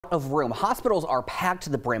Of room. Hospitals are packed to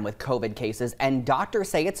the brim with COVID cases, and doctors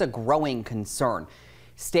say it's a growing concern.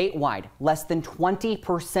 Statewide, less than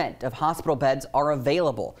 20% of hospital beds are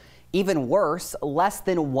available. Even worse, less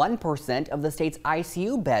than 1% of the state's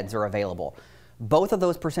ICU beds are available. Both of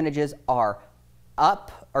those percentages are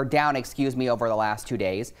down, over the last 2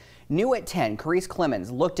 days. New at 10, Carice Clemens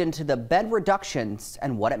looked into the bed reductions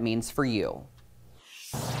and what it means for you.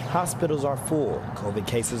 Hospitals are full, COVID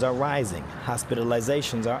cases are rising,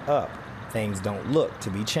 hospitalizations are up. Things don't look to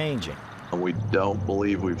be changing. We don't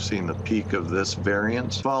believe we've seen the peak of this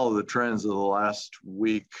variant. Follow the trends of the last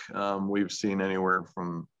week. We've seen anywhere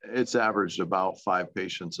from, it's averaged about 5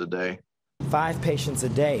 patients a day. 5 patients a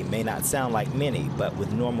day may not sound like many, but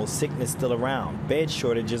with normal sickness still around, bed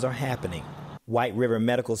shortages are happening. White River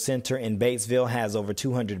Medical Center in Batesville has over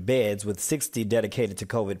 200 beds with 60 dedicated to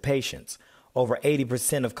COVID patients. Over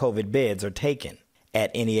 80% of COVID beds are taken.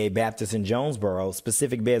 At NEA Baptist in Jonesboro,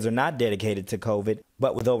 specific beds are not dedicated to COVID,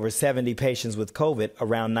 but with over 70 patients with COVID,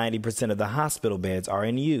 around 90% of the hospital beds are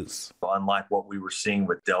in use. Unlike what we were seeing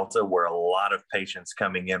with Delta, where a lot of patients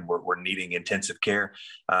coming in were needing intensive care,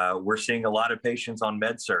 we're seeing a lot of patients on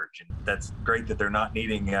med-surg. And that's great that they're not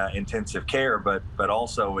needing intensive care, but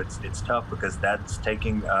also it's tough because that's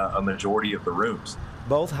taking a majority of the rooms.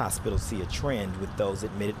 Both hospitals see a trend with those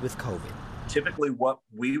admitted with COVID. Typically what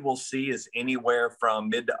we will see is anywhere from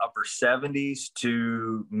mid to upper 70s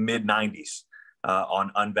to mid 90s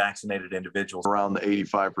on unvaccinated individuals. Around the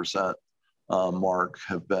 85% mark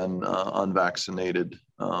have been unvaccinated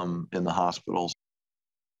in the hospitals.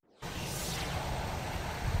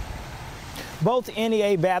 Both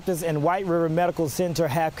NEA Baptist and White River Medical Center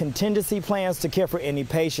have contingency plans to care for any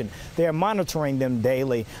patient. They are monitoring them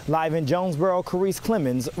daily. Live in Jonesboro, Carice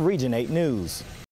Clemens, Region 8 News.